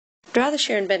Draw the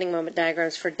shear and bending moment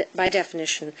diagrams by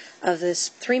definition of this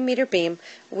 3-meter beam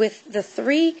with the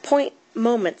 3-point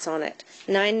moments on it.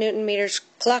 9 Newton meters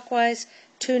clockwise,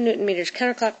 2 Newton meters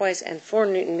counterclockwise, and 4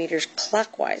 Newton meters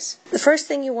clockwise. The first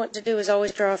thing you want to do is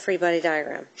always draw a free body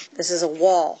diagram. This is a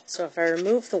wall, so if I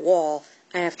remove the wall,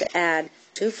 I have to add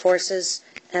 2 forces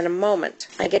and a moment.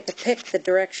 I get to pick the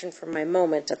direction for my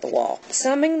moment at the wall.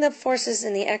 Summing the forces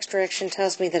in the x direction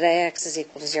tells me that AX is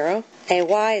equal to 0,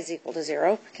 AY is equal to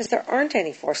 0, because there aren't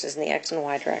any forces in the x and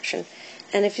y direction.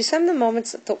 And if you sum the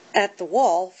moments at the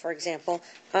wall, for example,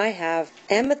 I have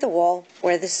m at the wall,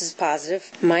 where this is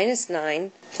positive, minus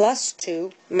 9 plus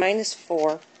 2 minus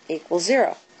 4 equals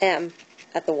 0. M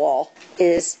at the wall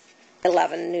is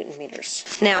 11 Newton meters.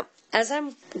 Now, as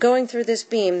I'm going through this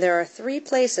beam, there are 3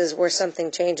 places where something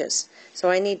changes. So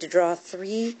I need to draw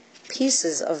 3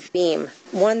 pieces of beam.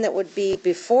 One that would be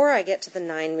before I get to the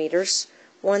 9 meters,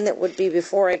 one that would be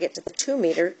before I get to the 2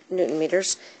 Newton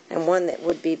meters, and one that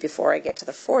would be before I get to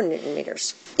the 4 Newton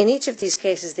meters. In each of these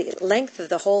cases, the length of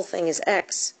the whole thing is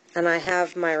x, and I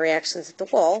have my reactions at the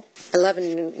wall,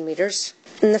 11 Newton meters.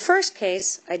 In the first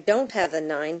case, I don't have the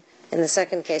 9. In the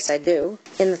second case, I do.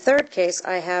 In the third case,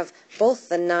 I have both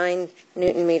the 9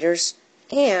 Newton meters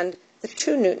and the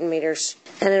 2 Newton meters.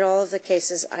 And in all of the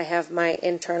cases, I have my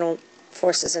internal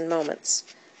forces and moments.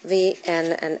 V,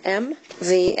 N, and M,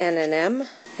 V, N, and M,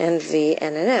 and V,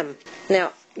 N, and M.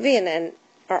 Now, V and N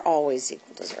are always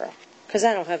equal to 0, because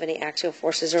I don't have any axial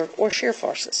forces or shear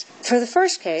forces. For the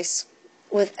first case,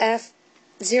 with F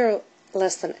 0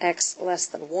 less than x less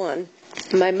than 1,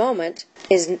 my moment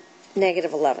is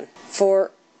negative 11.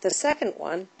 For the second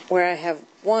one, where I have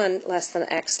 1 less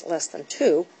than x less than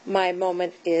 2, my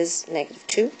moment is negative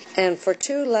 2. And for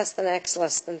 2 less than x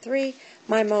less than 3,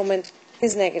 my moment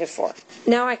is negative 4.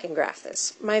 Now I can graph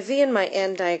this. My V and my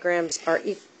N diagrams are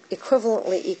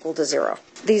equivalently equal to 0.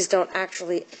 These don't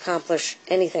actually accomplish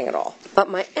anything at all. But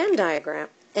my M diagram,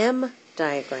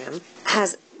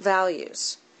 has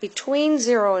values. Between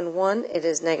 0 and 1, it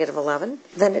is negative 11.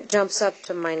 Then it jumps up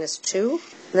to minus 2.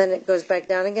 Then it goes back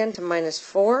down again to minus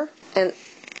 4 and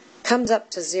comes up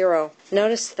to 0.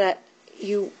 Notice that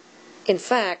you, in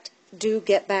fact, do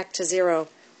get back to 0,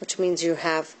 which means you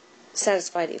have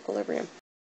satisfied equilibrium.